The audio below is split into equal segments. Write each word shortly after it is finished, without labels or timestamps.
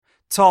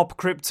Top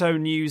crypto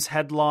news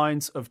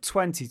headlines of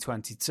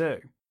 2022.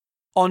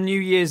 On New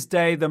Year's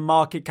Day, the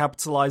market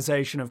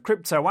capitalization of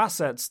crypto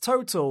assets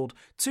totaled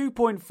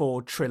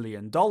 $2.4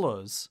 trillion.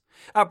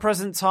 At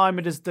present time,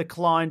 it has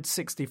declined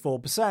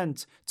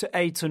 64% to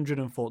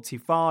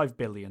 $845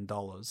 billion.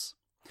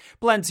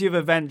 Plenty of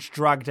events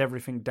dragged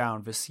everything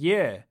down this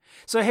year.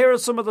 So here are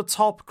some of the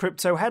top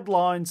crypto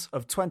headlines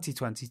of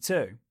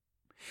 2022.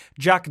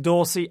 Jack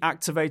Dorsey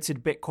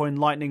activated Bitcoin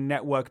Lightning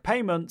Network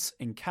payments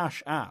in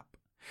Cash App.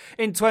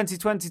 In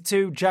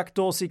 2022, Jack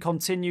Dorsey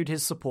continued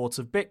his support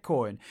of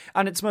Bitcoin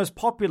and its most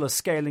popular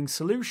scaling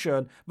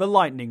solution, the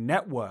Lightning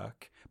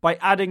Network, by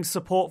adding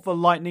support for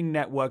Lightning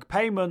Network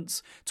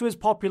payments to his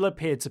popular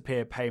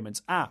peer-to-peer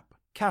payments app,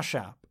 Cash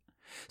App.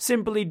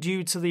 Simply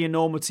due to the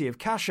enormity of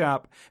Cash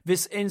App,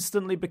 this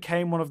instantly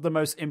became one of the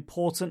most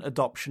important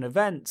adoption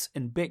events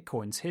in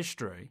Bitcoin's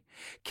history.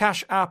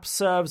 Cash App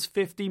serves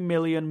 50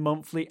 million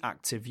monthly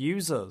active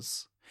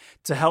users.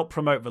 To help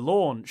promote the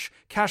launch,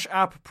 Cash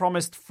App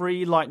promised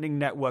free Lightning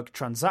Network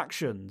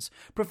transactions.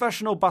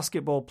 Professional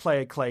basketball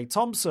player Klay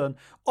Thompson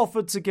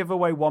offered to give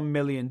away $1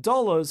 million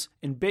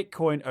in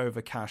Bitcoin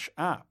over Cash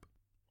App.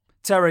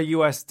 Terra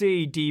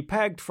USD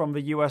depegged from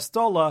the US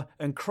dollar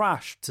and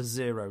crashed to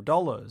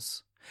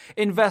 $0.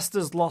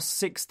 Investors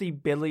lost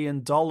 $60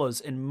 billion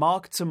in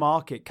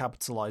mark-to-market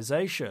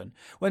capitalization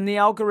when the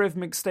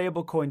algorithmic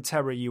stablecoin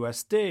Terra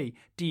USD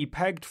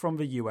depegged from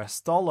the US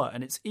dollar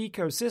and its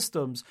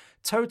ecosystem's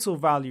total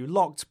value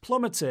locked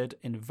plummeted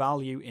in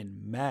value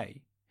in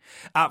May.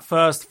 At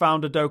first,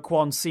 founder Do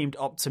Kwon seemed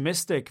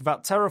optimistic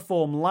that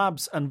Terraform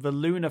Labs and the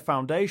Luna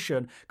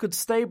Foundation could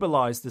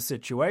stabilize the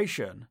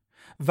situation.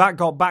 That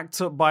got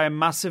backed up by a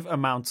massive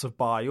amount of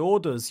buy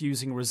orders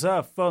using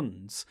reserve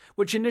funds,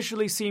 which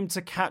initially seemed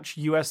to catch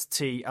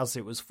UST as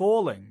it was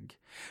falling.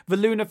 The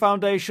Luna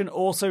Foundation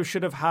also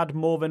should have had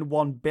more than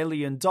 $1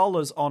 billion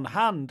on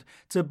hand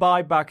to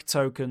buy back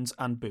tokens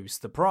and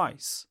boost the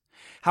price.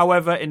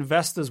 However,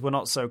 investors were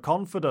not so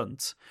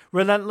confident.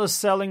 Relentless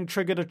selling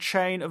triggered a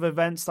chain of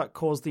events that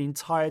caused the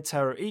entire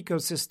Terra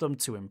ecosystem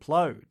to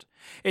implode.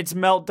 Its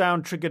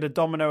meltdown triggered a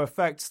domino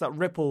effect that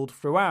rippled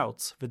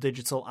throughout the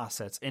digital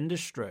assets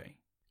industry.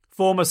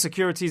 Former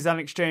Securities and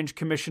Exchange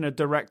Commissioner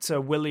Director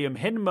William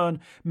Hinman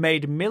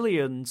made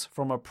millions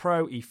from a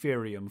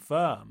pro-Ethereum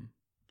firm.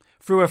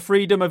 Through a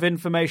Freedom of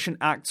Information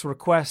Act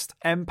request,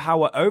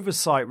 Empower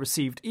Oversight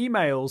received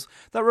emails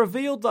that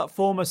revealed that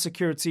former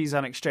Securities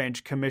and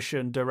Exchange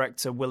Commission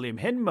Director William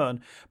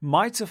Hinman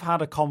might have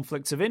had a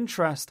conflict of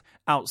interest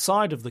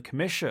outside of the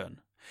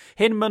commission.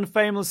 Hinman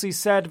famously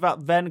said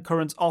that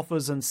then-current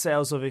offers and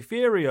sales of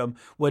Ethereum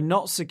were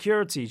not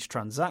securities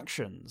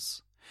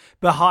transactions.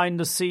 Behind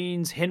the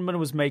scenes, Hinman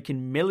was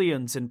making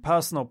millions in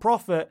personal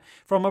profit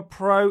from a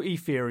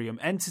pro-Ethereum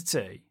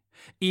entity.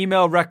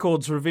 Email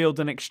records revealed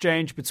an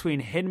exchange between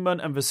Hinman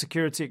and the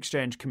Securities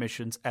Exchange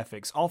Commission's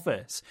ethics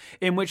office,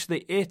 in which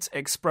the IT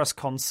expressed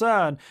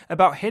concern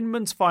about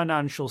Hinman's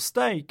financial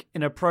stake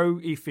in a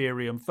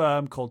pro-Ethereum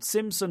firm called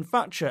Simpson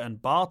Thacher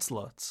and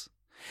Bartlett.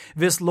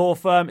 This law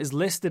firm is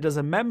listed as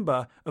a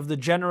member of the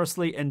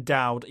generously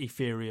endowed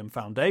Ethereum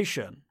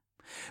Foundation.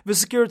 The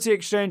Securities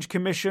Exchange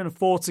Commission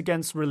fought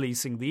against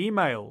releasing the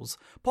emails,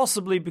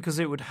 possibly because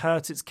it would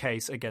hurt its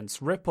case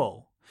against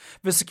Ripple.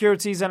 The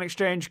Securities and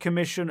Exchange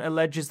Commission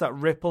alleges that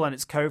Ripple and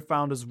its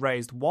co-founders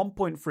raised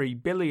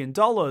 $1.3 billion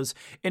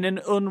in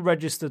an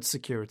unregistered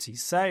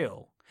securities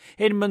sale.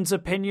 Hinman's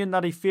opinion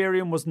that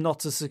Ethereum was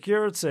not a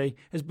security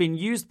has been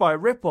used by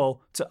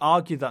Ripple to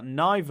argue that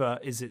neither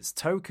is its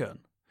token.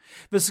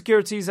 The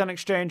Securities and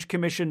Exchange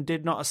Commission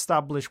did not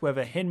establish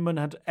whether Hinman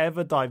had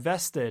ever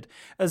divested,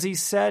 as he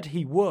said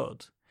he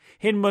would.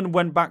 Hinman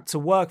went back to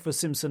work for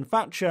Simpson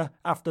Thacher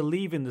after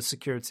leaving the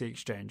Securities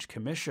Exchange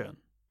Commission.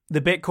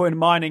 The Bitcoin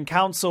Mining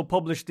Council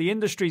published the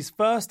industry's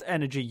first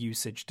energy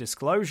usage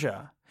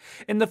disclosure.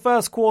 In the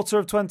first quarter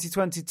of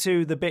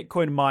 2022, the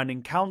Bitcoin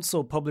Mining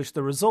Council published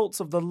the results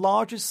of the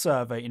largest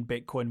survey in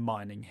Bitcoin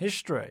mining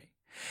history.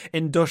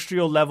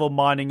 Industrial-level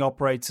mining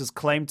operators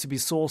claim to be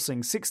sourcing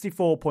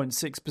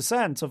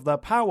 64.6% of their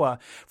power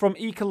from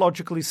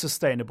ecologically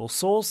sustainable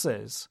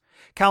sources.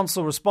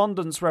 Council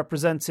respondents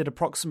represented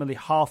approximately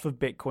half of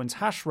Bitcoin's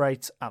hash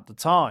rate at the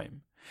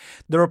time.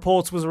 The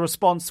report was a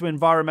response to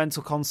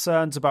environmental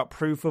concerns about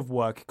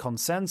proof-of-work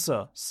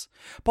consensus.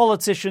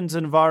 Politicians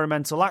and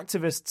environmental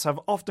activists have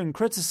often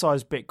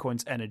criticized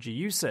Bitcoin's energy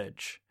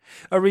usage.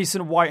 A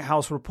recent White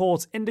House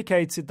report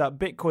indicated that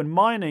Bitcoin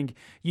mining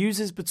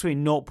uses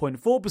between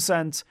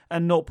 0.4%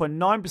 and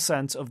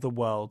 0.9% of the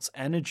world's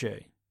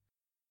energy.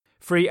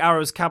 Three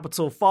Arrows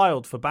Capital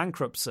filed for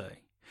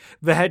bankruptcy.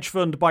 The hedge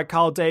fund by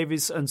Carl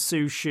Davis and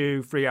Sue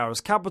Shu, Three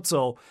Arrows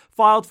Capital,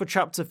 filed for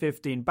Chapter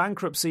 15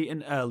 bankruptcy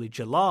in early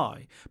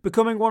July,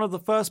 becoming one of the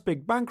first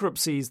big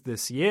bankruptcies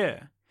this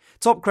year.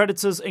 Top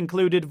creditors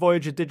included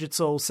Voyager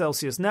Digital,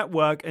 Celsius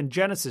Network, and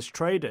Genesis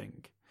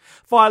Trading.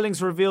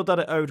 Filings revealed that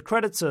it owed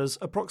creditors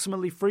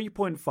approximately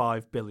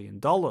 $3.5 billion.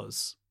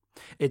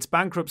 Its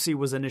bankruptcy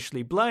was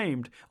initially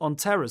blamed on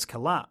Terra's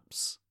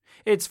collapse.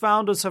 Its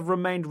founders have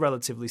remained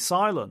relatively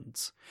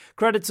silent.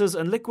 Creditors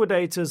and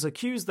liquidators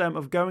accuse them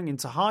of going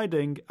into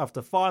hiding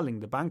after filing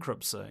the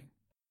bankruptcy.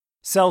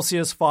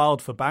 Celsius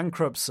filed for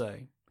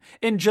bankruptcy.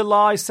 In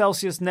July,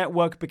 Celsius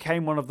Network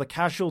became one of the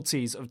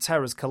casualties of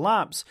Terra's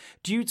collapse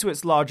due to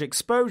its large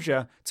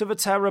exposure to the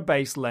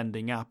Terra-based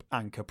lending app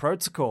Anchor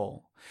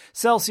Protocol.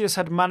 Celsius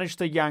had managed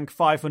to yank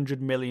 $500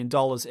 million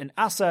in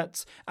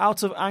assets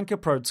out of Anchor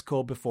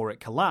Protocol before it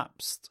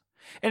collapsed.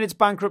 In its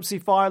bankruptcy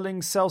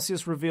filings,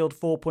 Celsius revealed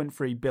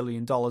 $4.3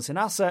 billion in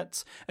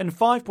assets and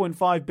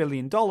 $5.5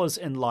 billion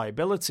in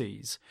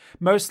liabilities,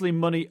 mostly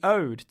money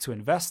owed to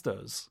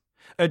investors.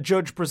 A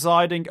judge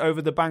presiding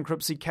over the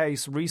bankruptcy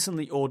case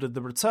recently ordered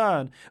the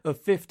return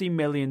of $50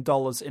 million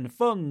in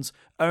funds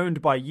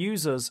owned by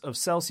users of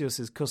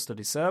Celsius's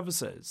custody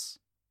services.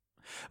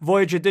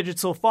 Voyager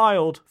Digital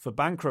filed for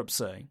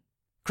bankruptcy.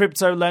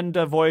 Crypto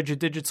lender Voyager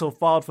Digital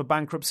filed for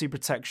bankruptcy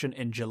protection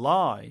in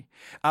July.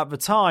 At the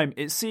time,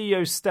 its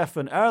CEO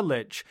Stefan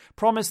Ehrlich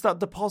promised that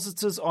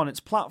depositors on its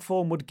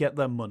platform would get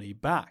their money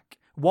back,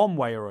 one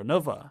way or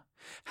another.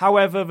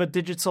 However, the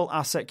digital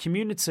asset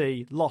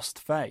community lost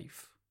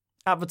faith.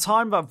 At the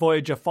time that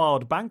Voyager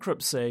filed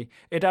bankruptcy,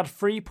 it had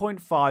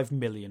 3.5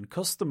 million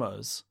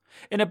customers.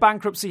 In a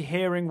bankruptcy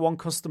hearing, one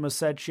customer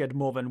said she had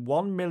more than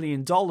 $1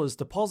 million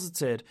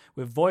deposited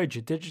with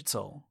Voyager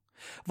Digital.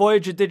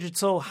 Voyager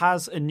Digital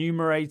has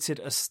enumerated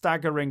a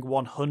staggering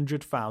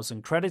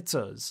 100,000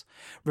 creditors.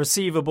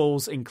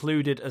 Receivables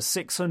included a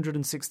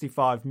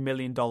 $665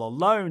 million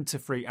loan to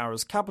 3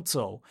 Arrows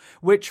Capital,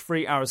 which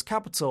 3 Arrows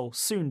Capital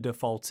soon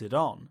defaulted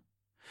on.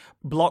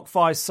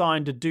 BlockFi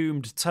signed a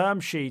doomed term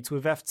sheet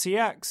with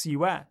FTX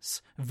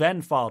US,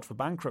 then filed for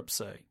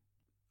bankruptcy.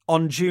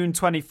 On June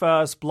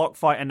 21st,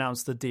 BlockFi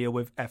announced a deal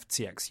with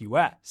FTX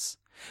US.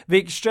 The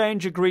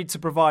exchange agreed to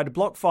provide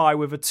BlockFi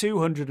with a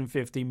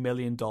 $250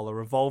 million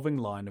revolving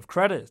line of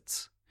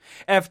credit.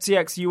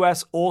 FTX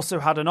US also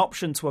had an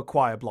option to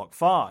acquire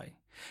BlockFi.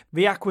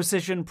 The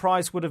acquisition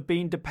price would have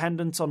been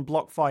dependent on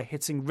BlockFi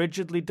hitting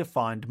rigidly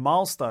defined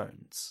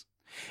milestones.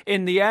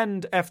 In the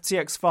end,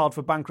 FTX filed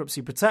for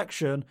bankruptcy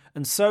protection,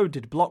 and so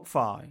did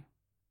BlockFi.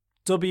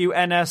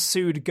 WNS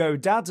sued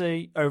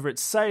GoDaddy over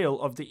its sale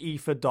of the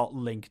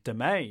Ether.link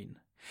domain.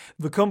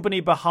 The company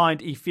behind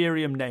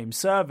Ethereum name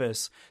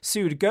service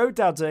sued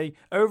GoDaddy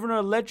over an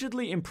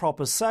allegedly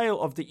improper sale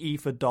of the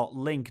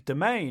Ether.link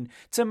domain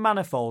to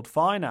Manifold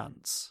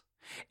Finance.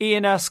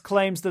 ENS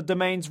claims the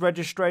domain's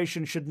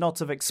registration should not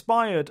have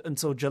expired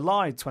until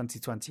July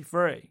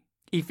 2023.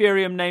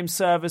 Ethereum name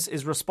service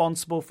is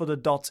responsible for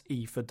the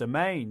 .ether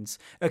domains,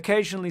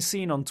 occasionally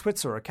seen on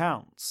Twitter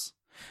accounts.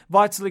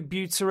 Vitalik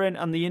Buterin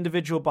and the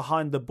individual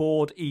behind the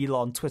Bored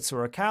Elon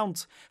Twitter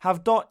account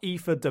have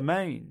 .ether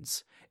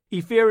domains.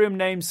 Ethereum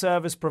name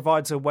service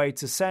provides a way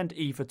to send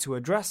Ether to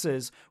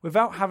addresses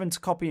without having to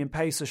copy and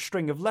paste a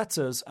string of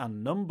letters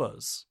and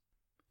numbers.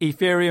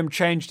 Ethereum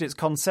changed its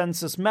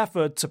consensus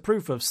method to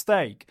proof of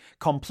stake,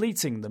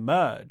 completing the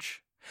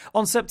merge.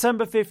 On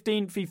September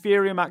 15th,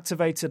 Ethereum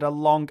activated a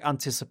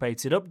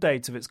long-anticipated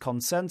update of its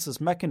consensus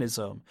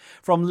mechanism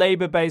from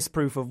labor-based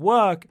proof of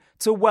work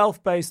to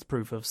wealth-based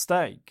proof of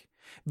stake.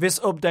 This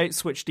update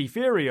switched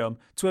Ethereum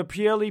to a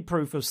purely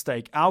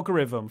proof-of-stake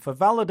algorithm for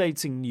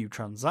validating new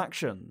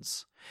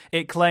transactions.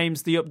 It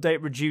claims the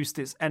update reduced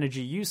its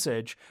energy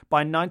usage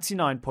by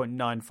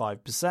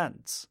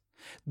 99.95%.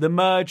 The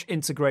merge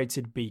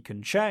integrated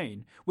Beacon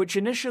Chain, which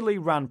initially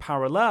ran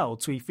parallel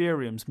to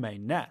Ethereum's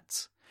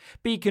mainnet.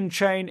 Beacon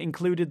Chain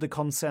included the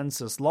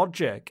consensus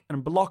logic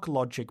and block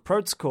logic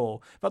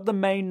protocol that the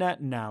mainnet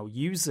now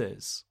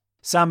uses.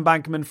 Sam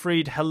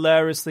Bankman-Fried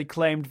hilariously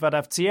claimed that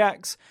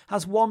FTX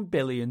has $1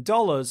 billion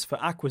for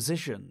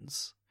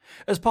acquisitions.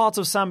 As part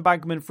of Sam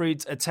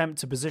Bankman-Fried's attempt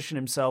to position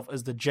himself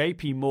as the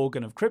JP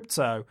Morgan of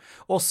crypto,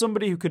 or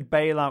somebody who could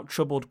bail out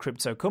troubled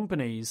crypto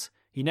companies,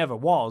 he never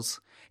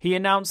was, he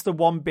announced the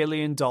 $1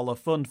 billion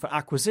fund for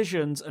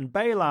acquisitions and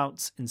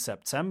bailouts in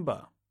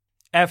September.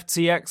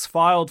 FTX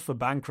filed for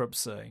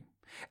bankruptcy.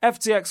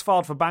 FTX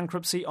filed for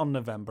bankruptcy on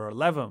November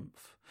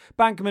 11th.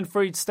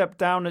 Bankman-Fried stepped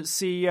down as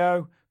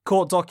CEO.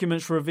 Court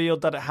documents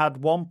revealed that it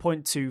had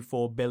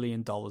 $1.24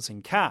 billion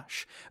in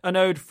cash and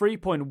owed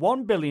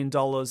 $3.1 billion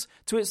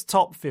to its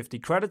top 50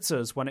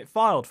 creditors when it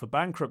filed for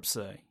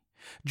bankruptcy.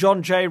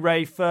 John J.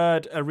 Ray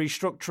III, a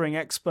restructuring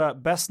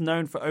expert best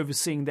known for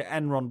overseeing the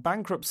Enron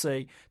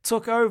bankruptcy,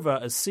 took over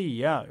as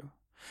CEO.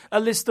 A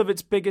list of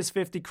its biggest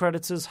 50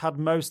 creditors had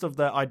most of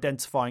their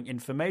identifying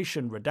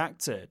information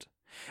redacted.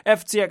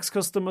 FTX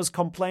customers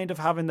complained of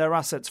having their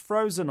assets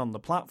frozen on the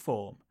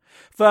platform.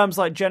 Firms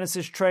like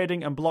Genesis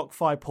Trading and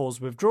BlockFi paused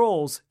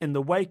withdrawals in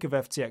the wake of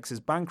FTX's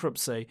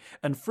bankruptcy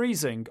and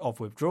freezing of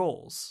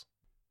withdrawals.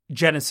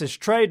 Genesis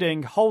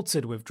Trading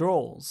halted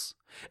withdrawals.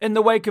 In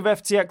the wake of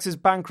FTX's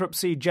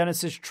bankruptcy,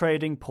 Genesis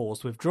Trading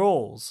paused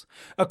withdrawals.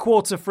 A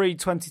Q3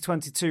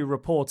 2022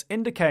 report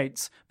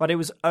indicates that it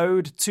was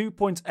owed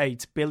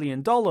 $2.8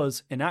 billion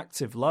in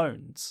active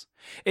loans.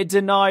 It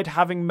denied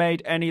having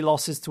made any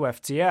losses to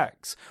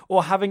FTX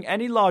or having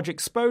any large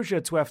exposure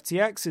to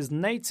FTX's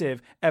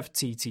native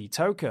FTT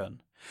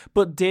token.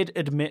 but did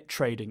admit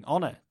trading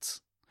on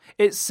it.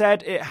 It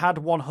said it had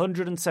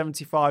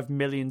 $175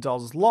 million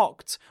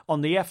locked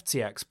on the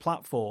FTX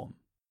platform.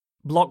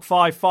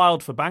 BlockFi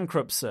filed for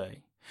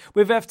bankruptcy.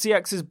 With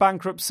FTX's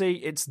bankruptcy,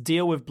 its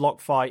deal with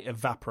BlockFi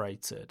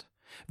evaporated.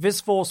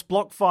 This forced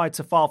BlockFi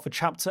to file for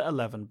Chapter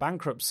 11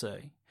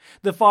 bankruptcy.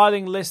 The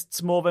filing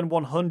lists more than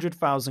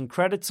 100,000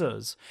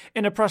 creditors.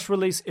 In a press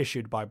release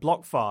issued by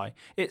BlockFi,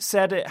 it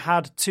said it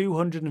had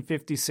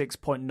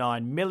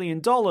 $256.9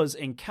 million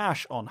in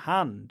cash on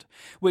hand,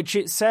 which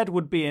it said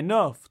would be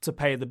enough to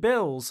pay the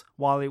bills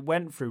while it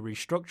went through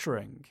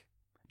restructuring.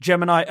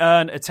 Gemini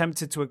Earn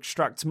attempted to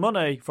extract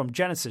money from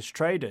Genesis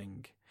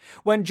Trading.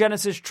 When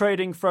Genesis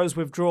Trading froze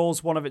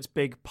withdrawals, one of its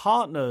big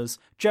partners,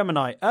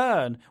 Gemini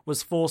Earn,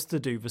 was forced to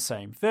do the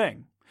same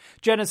thing.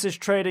 Genesis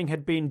Trading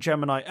had been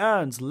Gemini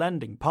Earn's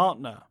lending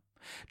partner.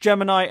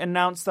 Gemini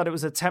announced that it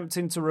was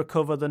attempting to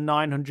recover the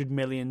 $900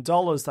 million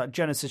that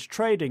Genesis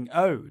Trading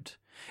owed.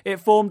 It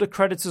formed a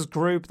creditors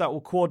group that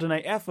will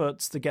coordinate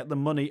efforts to get the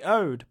money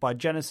owed by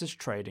Genesis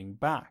Trading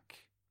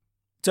back.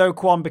 Do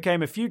Kwon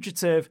became a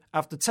fugitive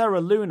after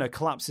Terra Luna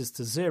collapses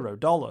to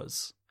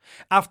 $0.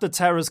 After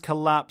Terra's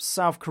collapse,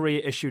 South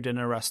Korea issued an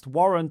arrest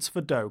warrant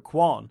for Do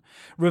Kwon,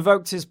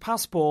 revoked his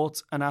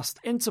passport, and asked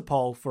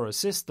Interpol for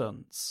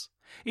assistance.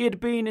 He had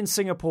been in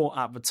Singapore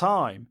at the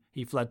time,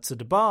 he fled to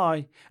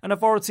Dubai, and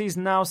authorities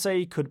now say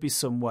he could be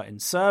somewhere in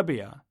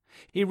Serbia.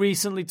 He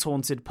recently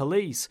taunted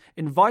police,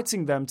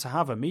 inviting them to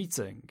have a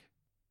meeting.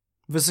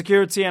 The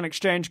Security and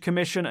Exchange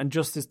Commission and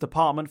Justice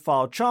Department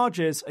filed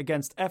charges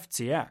against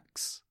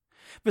FTX.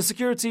 The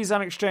Securities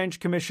and Exchange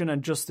Commission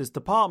and Justice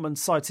Department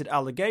cited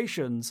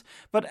allegations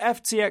that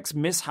FTX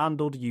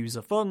mishandled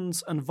user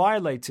funds and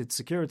violated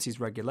securities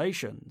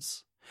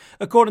regulations.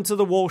 According to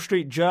the Wall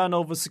Street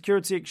Journal, the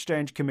Security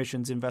Exchange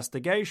Commission's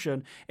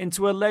investigation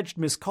into alleged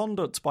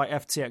misconduct by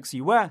FTX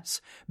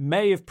US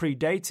may have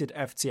predated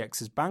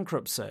FTX's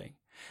bankruptcy.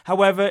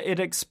 However, it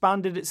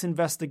expanded its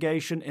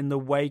investigation in the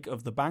wake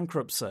of the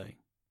bankruptcy.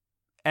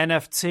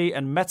 NFT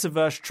and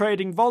metaverse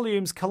trading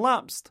volumes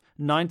collapsed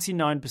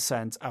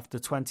 99% after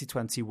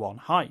 2021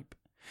 hype.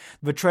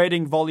 The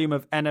trading volume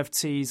of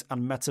NFTs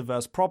and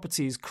metaverse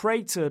properties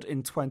cratered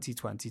in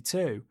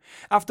 2022,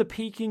 after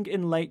peaking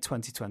in late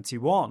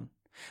 2021.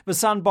 The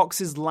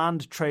Sandbox's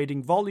land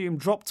trading volume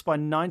dropped by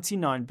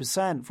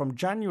 99% from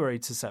January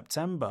to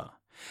September.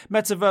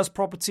 Metaverse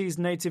properties'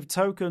 native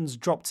tokens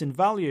dropped in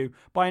value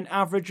by an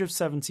average of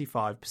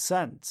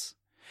 75%.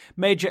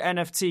 Major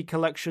NFT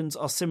collections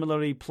are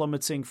similarly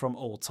plummeting from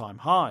all-time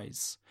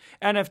highs.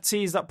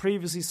 NFTs that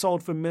previously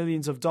sold for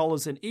millions of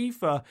dollars in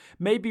Ether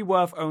may be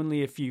worth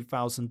only a few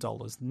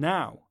 $1,000s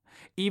now.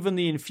 Even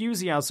the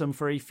enthusiasm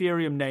for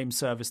Ethereum name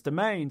service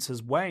domains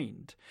has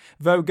waned,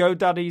 though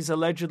GoDaddy's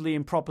allegedly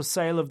improper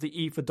sale of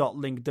the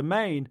ether.link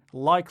domain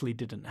likely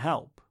didn't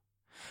help.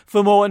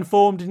 For more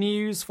informed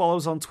news, follow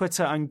us on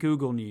Twitter and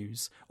Google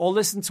News, or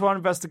listen to our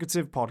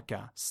investigative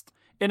podcast,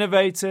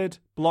 Innovated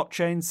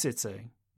Blockchain City.